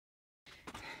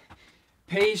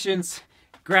Patience,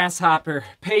 grasshopper,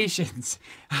 patience.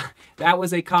 That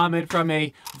was a comment from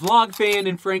a vlog fan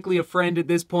and frankly a friend at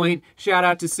this point. Shout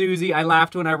out to Susie. I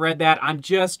laughed when I read that. I'm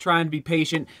just trying to be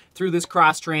patient through this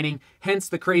cross training, hence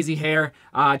the crazy hair.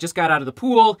 Just got out of the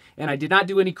pool and I did not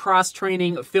do any cross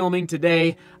training filming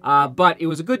today, but it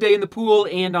was a good day in the pool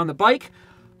and on the bike.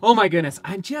 Oh my goodness,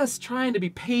 I'm just trying to be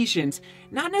patient,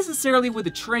 not necessarily with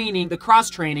the training, the cross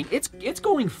training. It's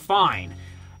going fine.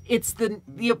 It's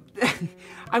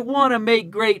I want to make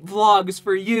great vlogs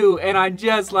for you, and I'm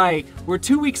just like, we're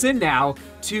 2 weeks in now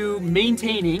to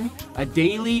maintaining a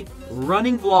daily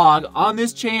running vlog on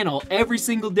this channel every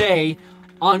single day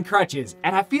on crutches.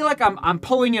 And I feel like I'm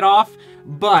pulling it off,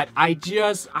 but I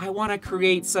want to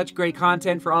create such great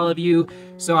content for all of you.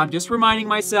 So I'm just reminding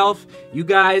myself, you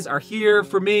guys are here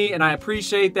for me, and I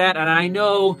appreciate that, and I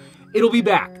know it'll be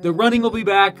back. The running will be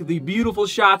back. The beautiful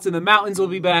shots in the mountains will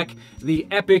be back. The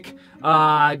epic,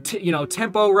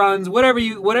 tempo runs,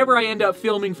 whatever I end up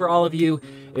filming for all of you,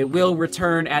 it will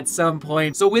return at some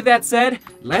point. So with that said,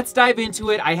 let's dive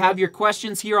into it. I have your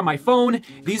questions here on my phone.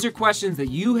 These are questions that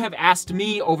you have asked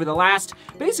me over the last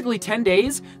basically 10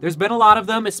 days. There's been a lot of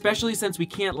them, especially since we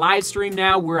can't live stream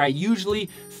now where I usually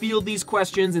field these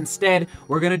questions. Instead,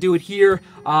 we're gonna do it here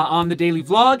on the daily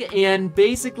vlog. And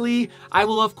basically, I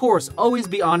will of course always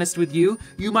be honest with you.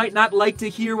 You might not like to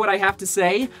hear what I have to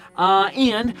say,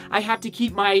 and I have to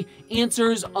keep my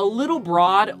answers a little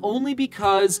broad only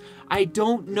because I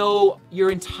don't know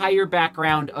your entire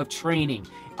background of training.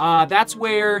 That's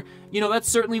where, that's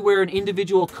certainly where an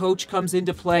individual coach comes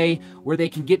into play, where they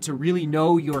can get to really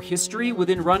know your history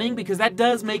within running, because that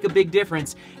does make a big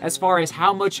difference as far as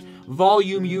how much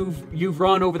volume you've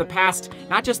run over the past,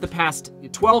 not just the past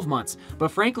 12 months,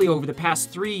 but frankly over the past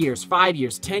 3 years, 5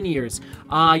 years, 10 years,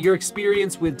 your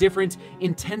experience with different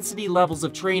intensity levels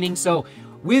of training. So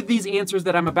with these answers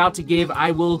that I'm about to give,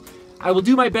 I will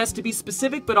do my best to be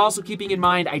specific, but also keeping in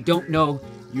mind I don't know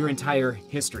your entire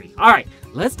history. All right,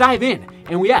 let's dive in.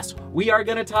 And yes, we are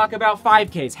gonna talk about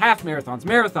 5Ks, half marathons,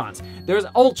 marathons. There's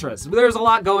ultras. There's a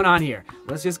lot going on here.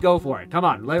 Let's just go for it. Come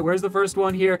on, where's the first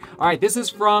one here? All right, this is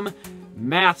from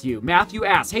Matthew. Matthew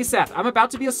asks, hey Seth, I'm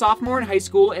about to be a sophomore in high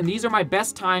school and these are my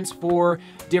best times for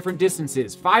different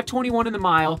distances. 5:21 in the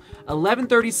mile,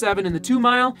 11:37 in the 2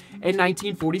 mile, and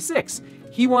 19:46.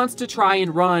 He wants to try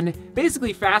and run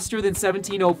basically faster than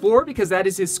 17:04 because that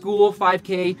is his school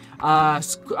 5K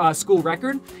school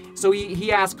record. So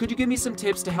he asked, could you give me some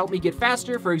tips to help me get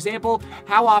faster? For example,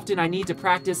 how often I need to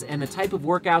practice and the type of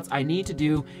workouts I need to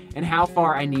do and how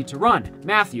far I need to run.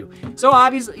 Matthew. So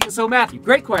Matthew,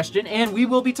 great question. And we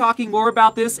will be talking more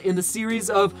about this in the series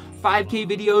of 5K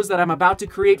videos that I'm about to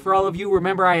create for all of you.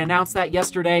 Remember, I announced that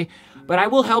yesterday, but I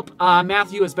will help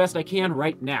Matthew as best I can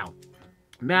right now.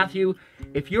 Matthew,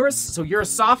 if you're a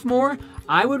sophomore,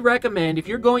 I would recommend, if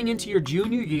you're going into your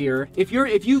junior year, if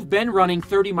you've been running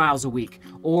 30 miles a week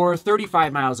or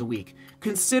 35 miles a week,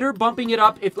 consider bumping it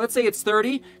up. If let's say it's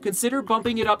 30, consider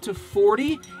bumping it up to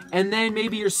 40, and then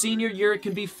maybe your senior year it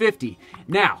can be 50.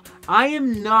 Now, I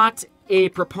am not a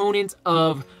proponent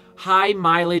of high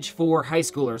mileage for high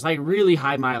schoolers, like really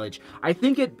high mileage. I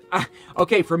think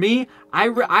okay, for me,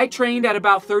 I trained at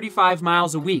about 35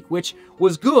 miles a week, which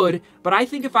was good, but I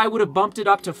think if I would have bumped it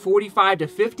up to 45 to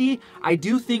 50, I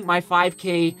do think my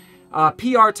 5K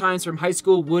PR times from high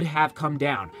school would have come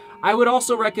down. I would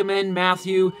also recommend,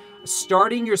 Matthew,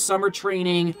 starting your summer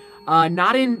training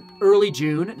not in early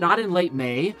June, not in late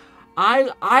May.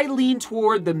 I lean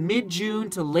toward the mid-June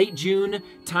to late June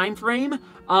time frame.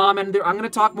 And I'm going to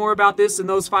talk more about this in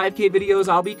those 5K videos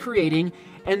I'll be creating.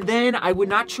 And then I would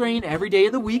not train every day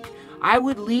of the week. I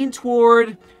would lean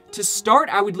toward, to start,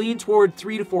 I would lean toward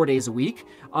 3 to 4 days a week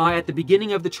at the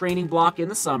beginning of the training block in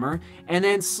the summer, and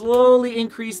then slowly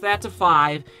increase that to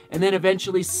 5, and then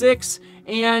eventually 6.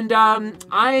 And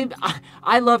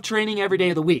I love training every day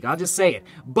of the week, I'll just say it.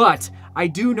 But I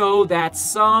do know that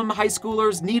some high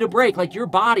schoolers need a break. Like, your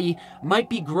body might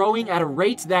be growing at a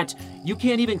rate that you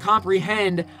can't even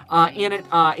comprehend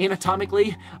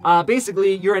anatomically.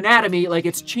 Basically, your anatomy, like,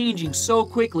 it's changing so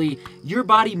quickly, your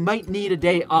body might need a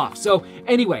day off. So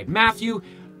anyway, Matthew,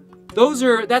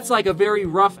 that's like a very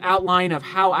rough outline of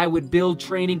how I would build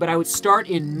training, but I would start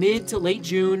in mid to late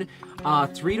June,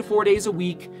 3 to 4 days a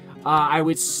week. I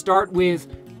would start with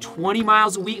 20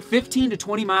 miles a week, 15 to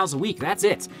 20 miles a week, that's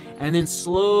it. And then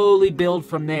slowly build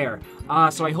from there.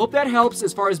 So I hope that helps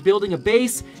as far as building a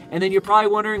base. And then you're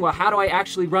probably wondering, well, how do I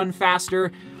actually run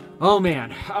faster? Oh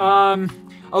man.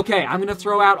 Okay, I'm gonna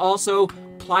throw out also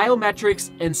plyometrics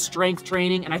and strength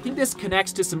training. And I think this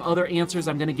connects to some other answers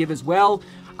I'm gonna give as well.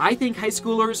 I think high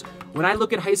schoolers, when I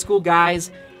look at high school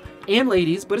guys, and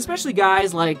ladies, but especially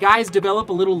guys, like guys develop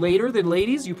a little later than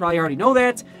ladies. You probably already know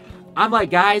that. I'm like,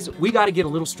 guys, we got to get a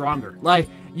little stronger. Like,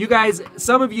 you guys,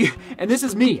 some of you, and this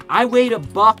is me, I weighed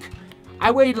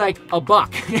like a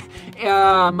buck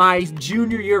my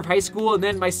junior year of high school, and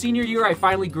then my senior year, I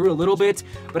finally grew a little bit.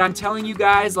 But I'm telling you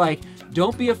guys, like,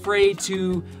 don't be afraid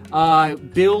to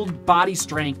build body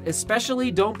strength,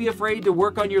 especially don't be afraid to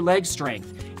work on your leg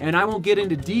strength. And I won't get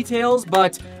into details,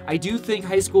 but I do think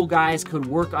high school guys could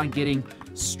work on getting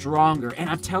stronger. And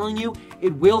I'm telling you,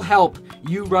 it will help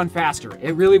you run faster.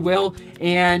 It really will.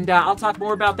 And I'll talk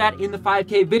more about that in the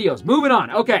 5K videos. Moving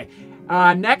on. Okay.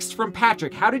 Next from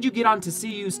Patrick, how did you get onto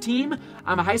CU's team?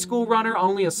 I'm a high school runner,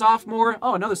 only a sophomore.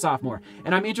 Oh, another sophomore.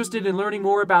 And I'm interested in learning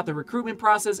more about the recruitment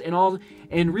process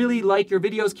and really like your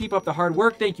videos. Keep up the hard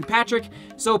work. Thank you, Patrick.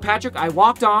 So, Patrick, I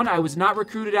walked on. I was not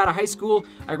recruited out of high school.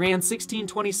 I ran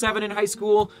 16:27 in high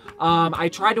school. I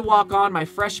tried to walk on my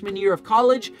freshman year of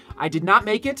college. I did not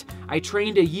make it. I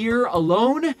trained a year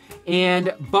alone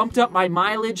and bumped up my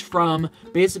mileage from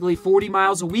basically 40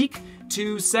 miles a week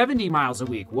to 70 miles a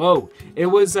week. Whoa. It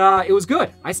was good.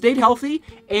 I stayed healthy,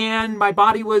 and I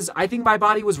think my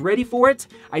body was ready for it.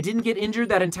 I didn't get injured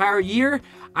that entire year.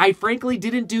 I frankly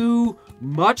didn't do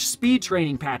much speed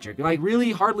training, Patrick. Like,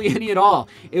 really hardly any at all.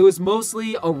 It was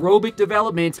mostly aerobic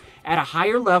development at a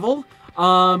higher level.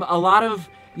 A lot of,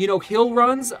 hill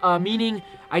runs, meaning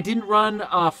I didn't run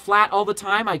flat all the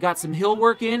time. I got some hill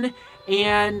work in,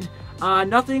 and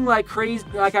nothing like crazy.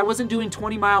 Like, I wasn't doing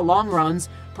 20-mile long runs.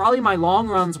 Probably my long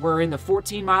runs were in the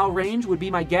 14-mile range would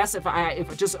be my guess if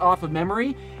just off of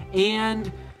memory. And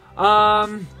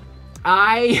I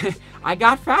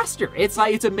got faster.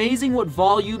 It's amazing what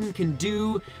volume can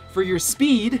do for your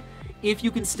speed if you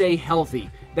can stay healthy.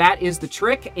 That is the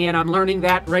trick, and I'm learning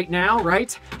that right now,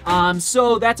 right?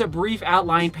 So that's a brief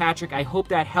outline, Patrick. I hope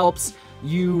that helps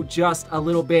you just a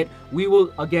little bit. We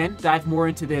will, again, dive more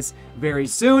into this very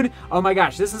soon. Oh my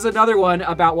gosh, this is another one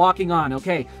about walking on.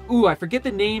 Okay. Ooh, I forget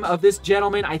the name of this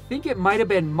gentleman. I think it might have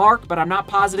been Mark, but I'm not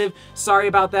positive. Sorry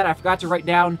about that. I forgot to write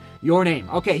down your name.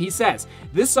 Okay, he says,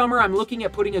 this summer I'm looking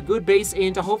at putting a good base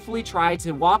in to hopefully try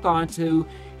to walk on to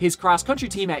his cross-country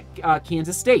team at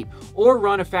Kansas State, or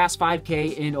run a fast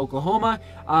 5K in Oklahoma.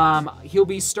 He'll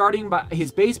be starting by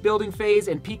his base building phase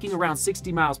and peaking around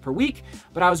 60 miles per week,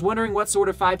 but I was wondering what sort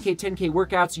of 5K, 10K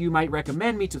workouts you might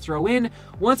recommend me to throw in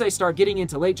once I start getting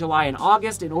into late July and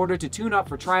August in order to tune up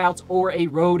for tryouts or a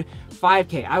road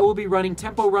 5K. I will be running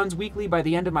tempo runs weekly by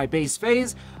the end of my base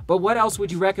phase, but what else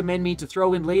would you recommend me to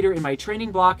throw in later in my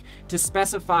training block to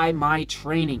specify my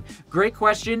training? Great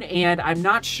question, and I'm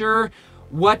not sure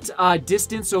what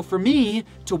distance. So for me,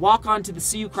 to walk onto the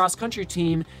CU cross country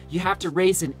team, you have to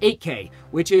race an 8K,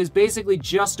 which is basically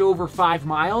just over 5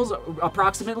 miles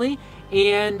approximately.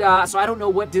 And so I don't know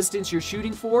what distance you're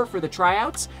shooting for the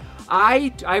tryouts.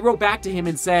 I wrote back to him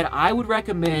and said I would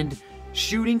recommend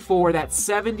shooting for that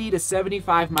 70 to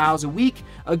 75 miles a week.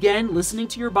 Again, listening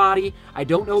to your body. I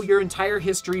don't know your entire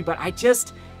history, but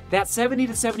that 70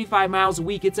 to 75 miles a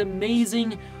week, it's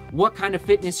amazing what kind of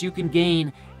fitness you can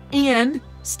gain and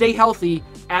stay healthy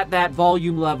at that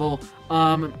volume level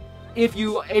if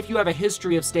you have a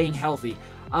history of staying healthy.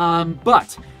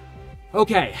 But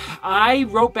okay, I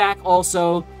wrote back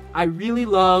also, I really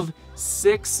love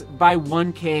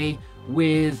 6x1K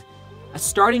with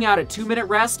starting out at 2-minute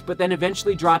rest, but then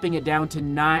eventually dropping it down to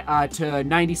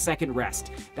 90-second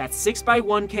rest. That's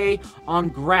 6x1K on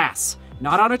grass,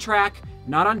 not on a track,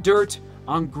 not on dirt,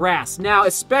 on grass. Now,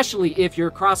 especially if your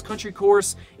cross-country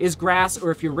course is grass,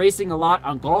 or if you're racing a lot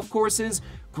on golf courses,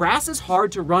 grass is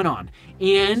hard to run on.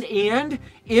 And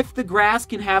if the grass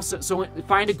can have, so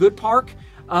find a good park.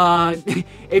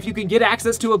 If you can get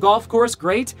access to a golf course,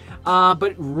 great.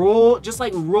 But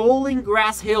rolling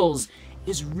grass hills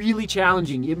is really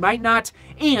challenging. It might not,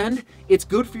 and it's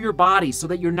good for your body so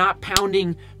that you're not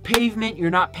pounding pavement,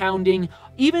 you're not pounding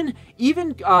even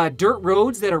dirt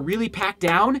roads that are really packed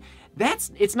down.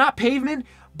 It's not pavement,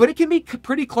 but it can be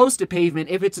pretty close to pavement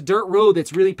if it's a dirt road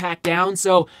that's really packed down.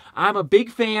 So I'm a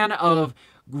big fan of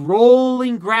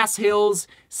rolling grass hills,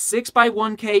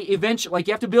 6x1K eventually. Like,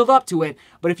 you have to build up to it,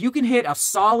 but if you can hit a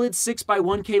solid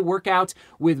 6x1K workout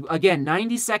with, again,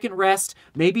 90-second rest,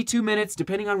 maybe 2 minutes,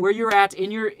 depending on where you're at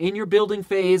in your building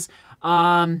phase,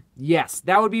 yes,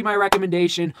 that would be my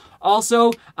recommendation.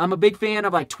 Also, I'm a big fan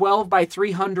of like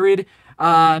 12x300.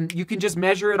 You can just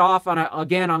measure it off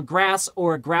on grass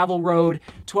or a gravel road.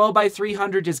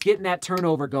 12x300, just getting that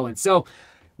turnover going. So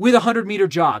with a 100-meter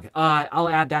jog. I'll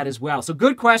add that as well. So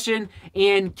good question,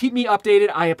 and keep me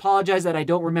updated. I apologize that I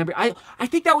don't remember. I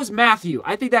think that was Matthew.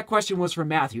 I think that question was from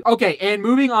Matthew. Okay, and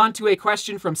moving on to a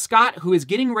question from Scott, who is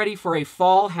getting ready for a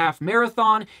fall half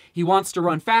marathon. He wants to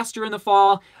run faster in the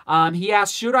fall. He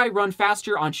asks, should I run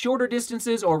faster on shorter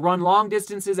distances or run long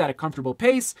distances at a comfortable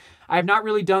pace? I have not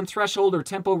really done threshold or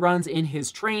tempo runs in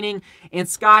his training. And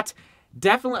Scott,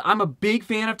 definitely, I'm a big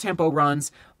fan of tempo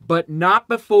runs, but not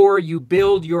before you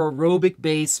build your aerobic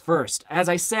base first. As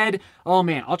I said, oh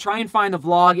man, I'll try and find the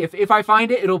vlog. If I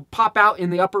find it, it'll pop out in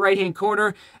the upper right-hand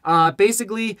corner.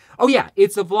 Basically, oh yeah,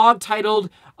 it's a vlog titled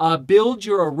Build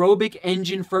Your Aerobic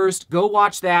Engine First. Go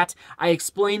watch that. I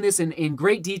explain this in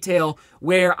great detail,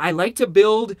 where I like to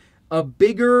build a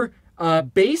bigger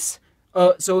base.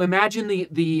 So imagine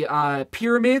the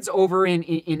pyramids over in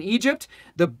Egypt.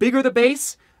 The bigger the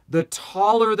base, the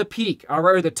taller the peak,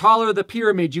 or the taller the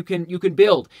pyramid you can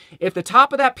build. If the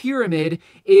top of that pyramid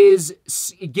is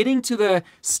getting to the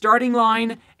starting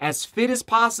line as fit as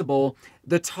possible,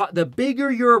 the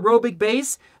bigger your aerobic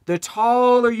base, the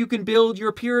taller you can build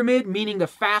your pyramid, meaning the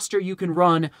faster you can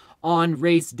run on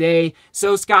race day.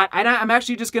 So Scott, I'm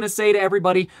actually just going to say to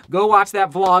everybody, go watch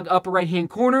that vlog upper right hand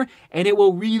corner, and it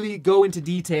will really go into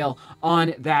detail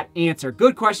on that answer.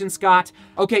 Good question, Scott.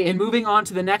 Okay, and moving on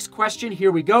to the next question,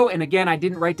 here we go. And again, I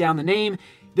didn't write down the name.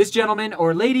 This gentleman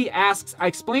or lady asks, I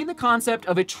explain the concept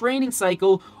of a training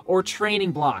cycle or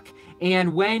training block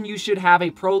and when you should have a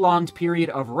prolonged period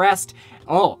of rest.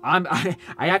 Oh, I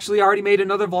actually already made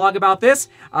another vlog about this.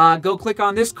 Go click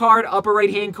on this card, upper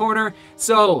right-hand corner.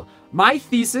 So my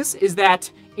thesis is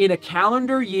that in a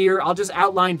calendar year, I'll just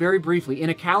outline very briefly.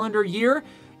 In a calendar year,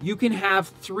 you can have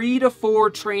 3 to 4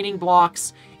 training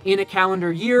blocks in a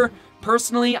calendar year.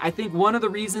 Personally, I think one of the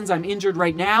reasons I'm injured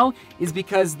right now is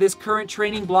because this current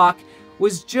training block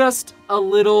was just a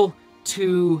little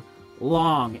too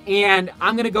long. And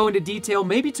I'm going to go into detail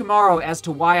maybe tomorrow as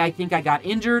to why I think I got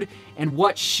injured and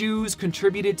what shoes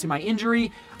contributed to my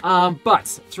injury. But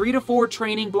 3 to 4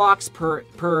 training blocks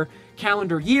per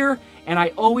calendar year. And I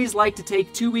always like to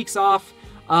take 2 weeks off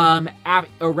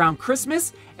around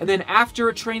Christmas. And then after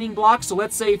a training block, so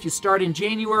let's say if you start in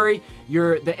January,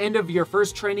 the end of your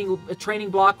first training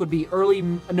block would be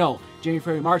January,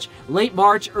 February, March, late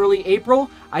March, early April.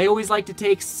 I always like to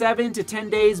take 7 to 10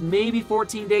 days, maybe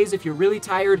 14 days if you're really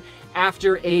tired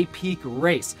after a peak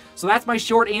race. So that's my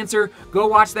short answer. Go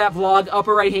watch that vlog,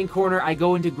 upper right-hand corner. I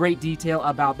go into great detail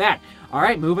about that. All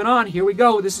right, moving on. Here we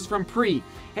go. This is from Pre.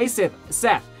 Hey,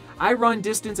 Seth. I run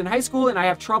distance in high school and I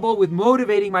have trouble with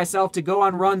motivating myself to go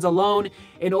on runs alone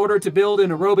in order to build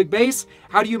an aerobic base.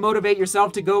 How do you motivate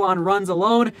yourself to go on runs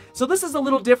alone? So this is a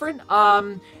little different.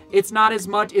 It's not as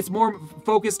much, it's more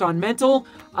focused on mental.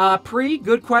 Pre,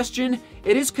 good question.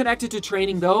 It is connected to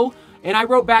training though. And I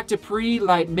wrote back to Pre,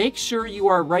 like, make sure you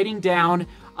are writing down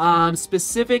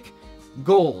specific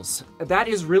goals. That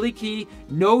is really key.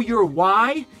 Know your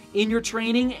why in your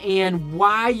training and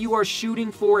why you are shooting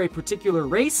for a particular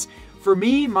race. For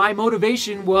me, my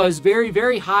motivation was very,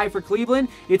 very high for Cleveland.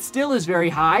 It still is very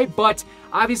high, but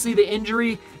obviously the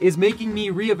injury is making me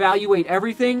reevaluate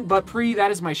everything. But Pre,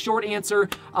 that is my short answer.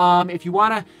 If you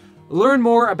want to learn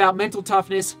more about mental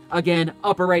toughness, again,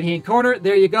 upper right-hand corner.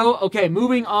 There you go. Okay,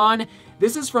 moving on.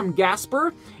 This is from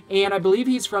Gasper, and I believe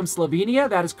he's from Slovenia.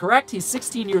 That is correct. He's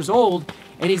 16 years old,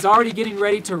 and he's already getting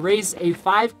ready to race a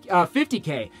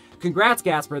 50K. Congrats,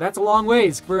 Gasper. That's a long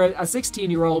ways for a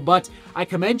 16-year-old, but I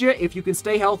commend you if you can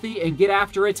stay healthy and get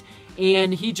after it.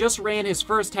 And he just ran his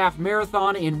first half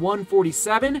marathon in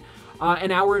 1:47,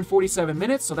 an hour and 47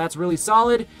 minutes, so that's really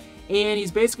solid. And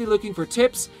he's basically looking for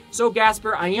tips. So,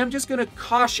 Gasper, I am just going to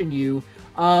caution you.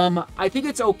 I think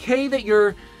it's okay that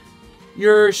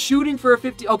you're shooting for a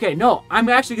 50. Okay, no, I'm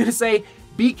actually going to say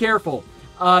be careful.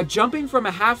 Jumping from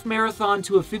a half marathon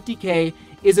to a 50K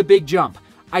is a big jump.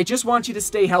 I just want you to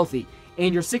stay healthy.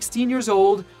 And you're 16 years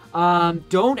old.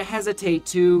 Don't hesitate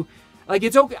to, like,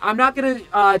 it's okay. I'm not going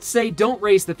to say don't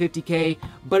race the 50K,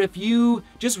 but if you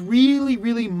just really,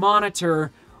 really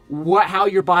monitor how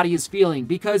your body is feeling.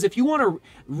 Because if you want to,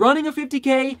 running a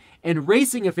 50K and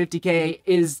racing a 50K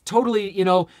is totally,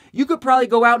 you could probably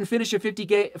go out and finish a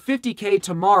 50K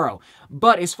tomorrow.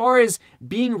 But as far as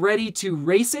being ready to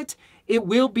race it, it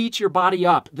will beat your body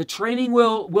up. The training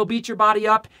will beat your body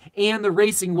up, and the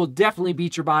racing will definitely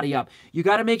beat your body up. You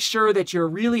got to make sure that you're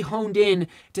really honed in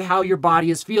to how your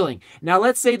body is feeling. Now,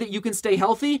 let's say that you can stay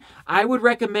healthy. I would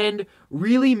recommend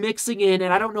really mixing in,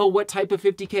 and I don't know what type of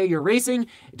 50K you're racing.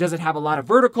 Does it have a lot of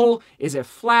vertical? Is it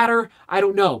flatter? I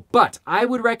don't know. But I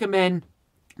would recommend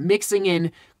mixing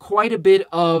in quite a bit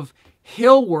of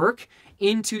hill work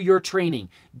into your training.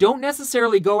 Don't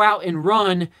necessarily go out and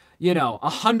run,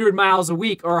 100 miles a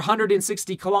week or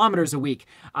 160 kilometers a week.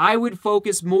 I would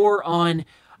focus more on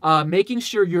making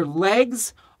sure your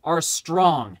legs are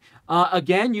strong.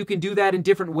 Again, you can do that in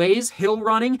different ways. Hill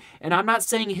running, and I'm not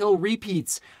saying hill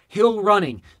repeats, hill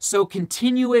running. So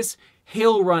continuous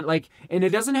hill run, and it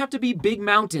doesn't have to be big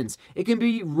mountains. It can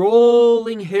be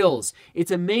rolling hills.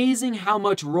 It's amazing how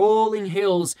much rolling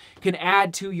hills can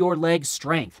add to your leg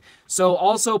strength. So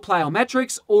also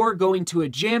plyometrics or going to a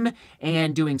gym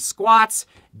and doing squats,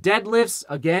 deadlifts.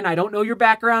 Again, I don't know your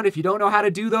background. If you don't know how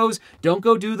to do those, don't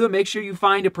go do them. Make sure you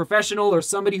find a professional or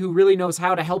somebody who really knows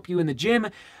how to help you in the gym.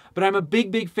 But I'm a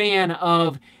big fan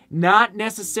of not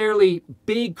necessarily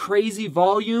big, crazy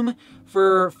volume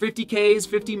for 50Ks,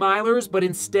 50 milers, but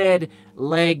instead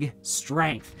leg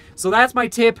strength. So that's my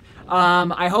tip.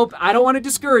 I don't want to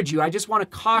discourage you. I just want to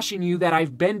caution you that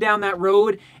I've been down that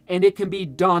road and it can be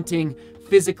daunting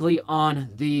physically on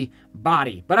the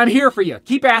body. But I'm here for you.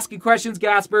 Keep asking questions,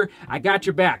 Gasper. I got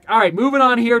your back. All right, moving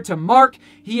on here to Mark.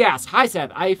 He asks, "Hi,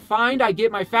 Seth. I find I get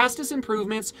my fastest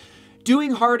improvements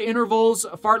doing hard intervals,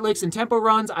 fartleks, and tempo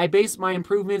runs. I base my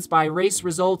improvements by race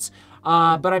results,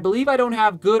 but I believe I don't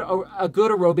have a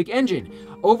good aerobic engine.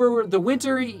 Over the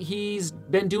winter, he's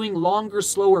been doing longer,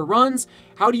 slower runs.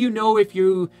 How do you know if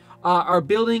you are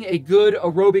building a good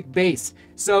aerobic base?"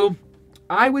 So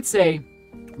I would say,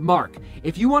 Mark,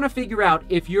 if you want to figure out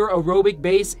if your aerobic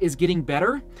base is getting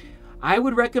better, I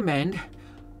would recommend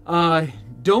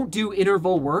don't do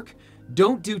interval work,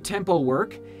 don't do tempo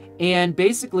work, and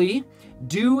basically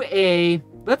do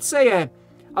let's say a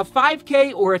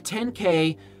 5K or a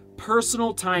 10K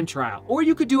personal time trial. Or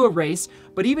you could do a race,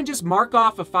 but even just mark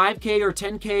off a 5K or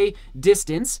 10K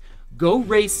distance, go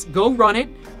run it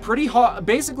pretty hard,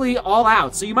 basically all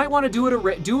out. So you might want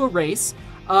to do a race,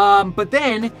 but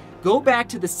then go back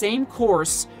to the same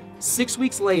course 6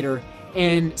 weeks later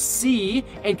and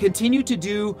continue to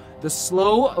do the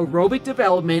slow aerobic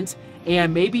development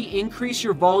and maybe increase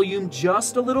your volume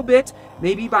just a little bit,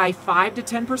 maybe by 5 to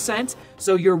 10%.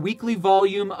 So your weekly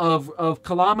volume of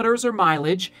kilometers or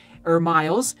mileage or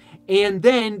miles, and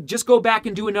then just go back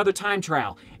and do another time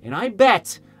trial. And I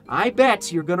bet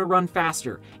you're gonna run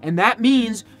faster. And that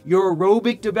means your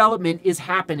aerobic development is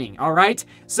happening, all right?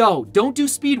 So don't do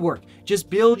speed work, just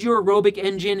build your aerobic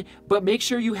engine, but make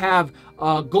sure you have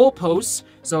goalposts.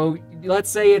 So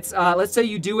let's say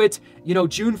you do it,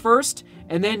 June 1st,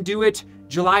 and then do it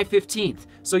July 15th.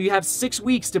 So you have 6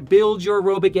 weeks to build your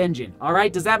aerobic engine, all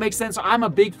right? Does that make sense? So I'm a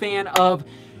big fan of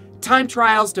time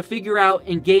trials to figure out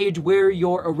and gauge where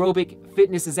your aerobic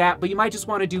fitness is at, but you might just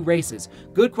want to do races.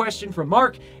 Good question from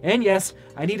Mark, and yes,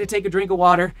 I need to take a drink of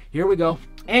water. Here we go.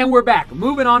 And we're back.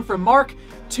 Moving on from Mark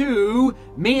to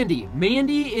Mandy.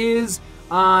 Mandy is,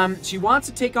 she wants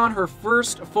to take on her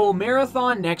first full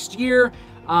marathon next year.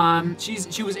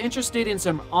 She was interested in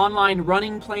some online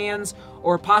running plans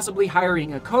or possibly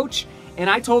hiring a coach. And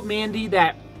I told Mandy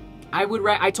that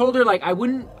I told her I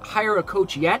wouldn't hire a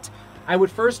coach yet. I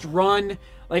would first run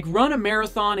a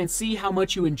marathon and see how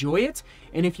much you enjoy it.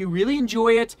 And if you really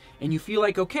enjoy it and you feel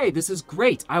like, okay, this is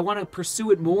great, I want to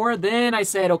pursue it more, then I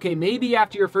said, okay, maybe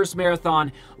after your first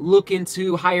marathon, look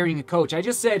into hiring a coach. I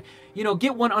just said,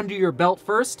 get one under your belt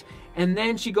first. And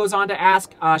then she goes on to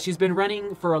ask, she's been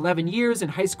running for 11 years in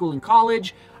high school and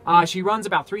college. She runs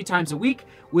about 3 times a week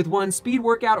with one speed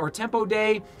workout or tempo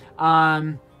day.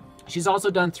 She's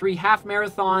also done 3 half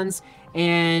marathons,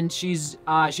 and she's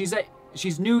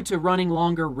new to running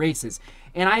longer races.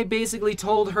 And I basically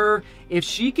told her if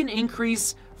she can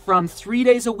increase from 3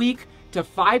 days a week to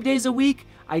 5 days a week,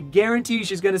 I guarantee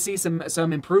she's going to see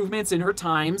some improvements in her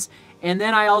times. And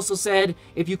then I also said,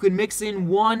 if you could mix in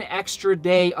 1 extra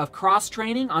day of cross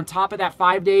training on top of that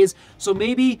 5 days, so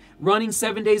maybe running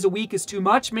 7 days a week is too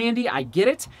much, Mandy, I get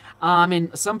it.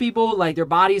 And some people, their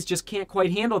bodies just can't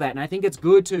quite handle that. And I think it's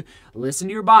good to listen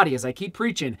to your body, as I keep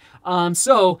preaching.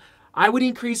 So I would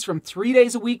increase from 3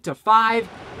 days a week to 5,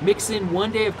 mix in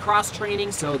 1 day of cross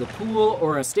training, so the pool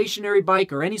or a stationary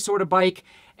bike or any sort of bike.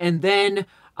 And then,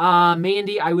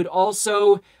 Mandy,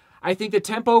 I think the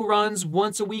tempo runs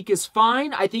once a week is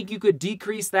fine. I think you could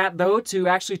decrease that, though, to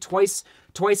actually twice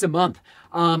a month.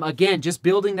 Again, just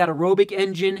building that aerobic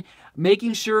engine,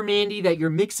 making sure, Mandy, that you're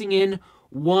mixing in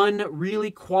 1 really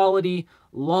quality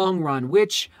long run,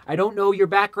 which I don't know your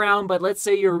background, but let's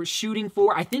say you're shooting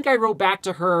for, I think I wrote back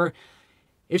to her,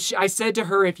 I said to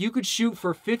her, if you could shoot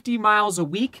for 50 miles a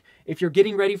week, if you're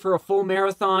getting ready for a full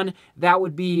marathon, that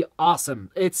would be awesome.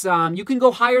 It's you can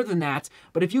go higher than that,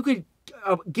 but if you could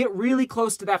get really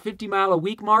close to that 50 mile a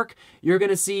week mark, you're going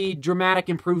to see dramatic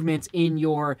improvements in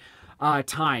your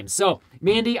time. So,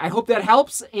 Mandy, I hope that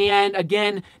helps. And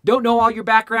again, don't know all your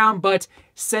background, but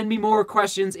send me more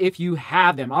questions if you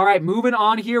have them. All right, moving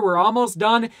on here. We're almost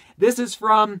done. This is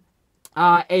from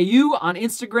AU on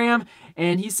Instagram,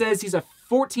 and he says he's a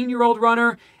 14-year-old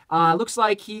runner. Looks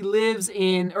like he lives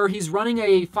in, or he's running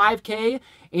a 5K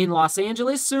in Los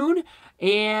Angeles soon.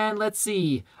 And let's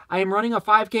see, I am running a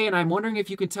 5K and I'm wondering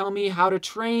if you can tell me how to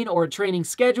train or a training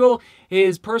schedule.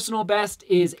 His personal best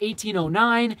is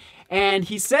 18:09, and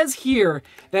he says here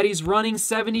that he's running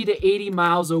 70 to 80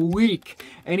 miles a week,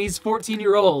 and he's 14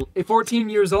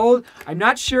 years old. I'm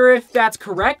not sure if that's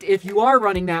correct. If you are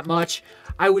running that much,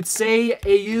 I would say,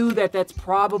 AU, that's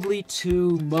probably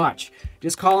too much.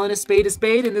 Just calling a spade,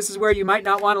 and this is where you might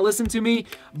not want to listen to me,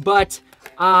 but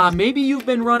maybe you've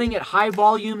been running at high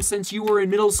volume since you were in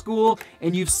middle school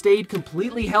and you've stayed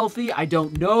completely healthy. I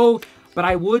don't know, but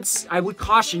I would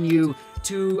caution you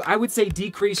to, I would say,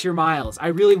 decrease your miles. I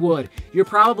really would. You're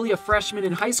probably a freshman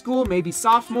in high school, maybe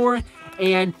sophomore,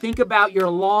 and think about your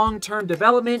long-term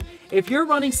development. If you're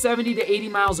running 70 to 80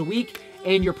 miles a week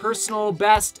and your personal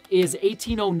best is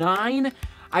 18:09,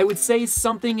 I would say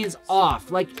something is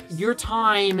off. Like, your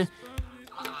time,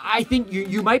 I think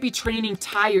you might be training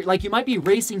tired, like you might be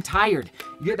racing tired.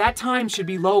 That time should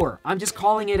be lower. I'm just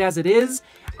calling it as it is.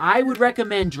 I would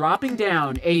recommend dropping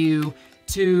down, AU,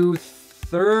 to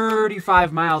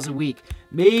 35 miles a week,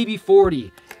 maybe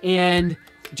 40, and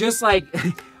just like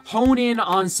hone in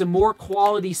on some more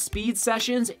quality speed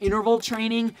sessions, interval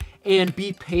training, and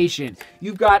be patient.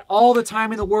 You've got all the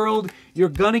time in the world. You're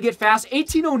gonna get fast.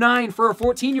 18:09 for a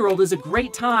 14-year-old is a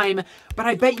great time, but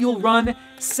I bet you'll run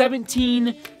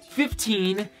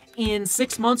 17:15 in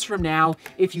 6 months from now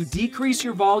if you decrease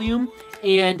your volume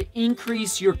and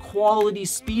increase your quality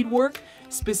speed work,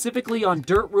 specifically on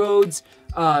dirt roads,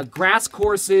 grass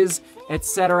courses,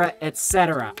 etc.,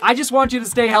 etc. I just want you to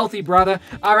stay healthy, brother.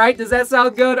 All right, does that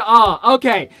sound good? Oh,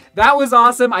 okay. That was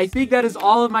awesome. I think that is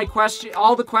all of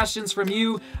all the questions from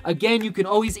you. Again, you can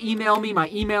always email me. My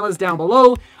email is down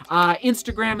below.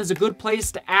 Instagram is a good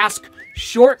place to ask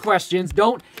short questions.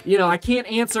 I can't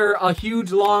answer a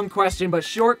huge long question, but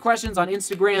short questions on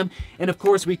Instagram. And of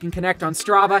course, we can connect on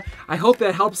Strava. I hope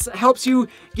that helps you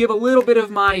give a little bit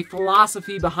of my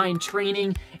philosophy behind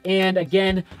training. And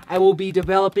again, I will be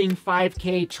developing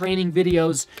 5K training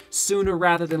videos sooner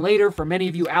rather than later for many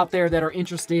of you out there that are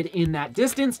interested in that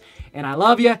distance. And I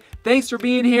love you. Thanks for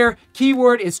being here.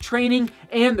 Keyword is training.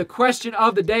 And the question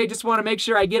of the day, just want to make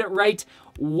sure I get it right.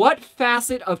 What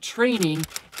facet of training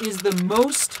is the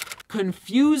most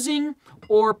confusing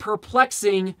or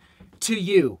perplexing to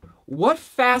you? What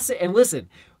facet? And listen,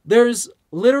 there's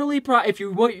literally, if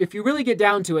you really get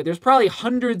down to it, there's probably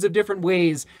hundreds of different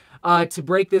ways to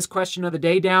break this question of the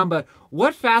day down, but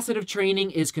what facet of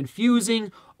training is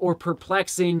confusing or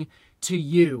perplexing to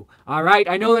you? All right,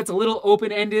 I know that's a little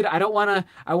open-ended. I want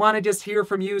to just hear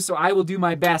from you, so I will do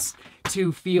my best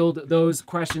to field those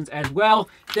questions as well.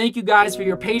 Thank you guys for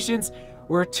your patience.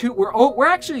 We're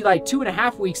actually like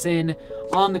 2.5 weeks in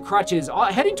on the crutches.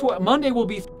 Heading to Monday will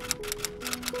be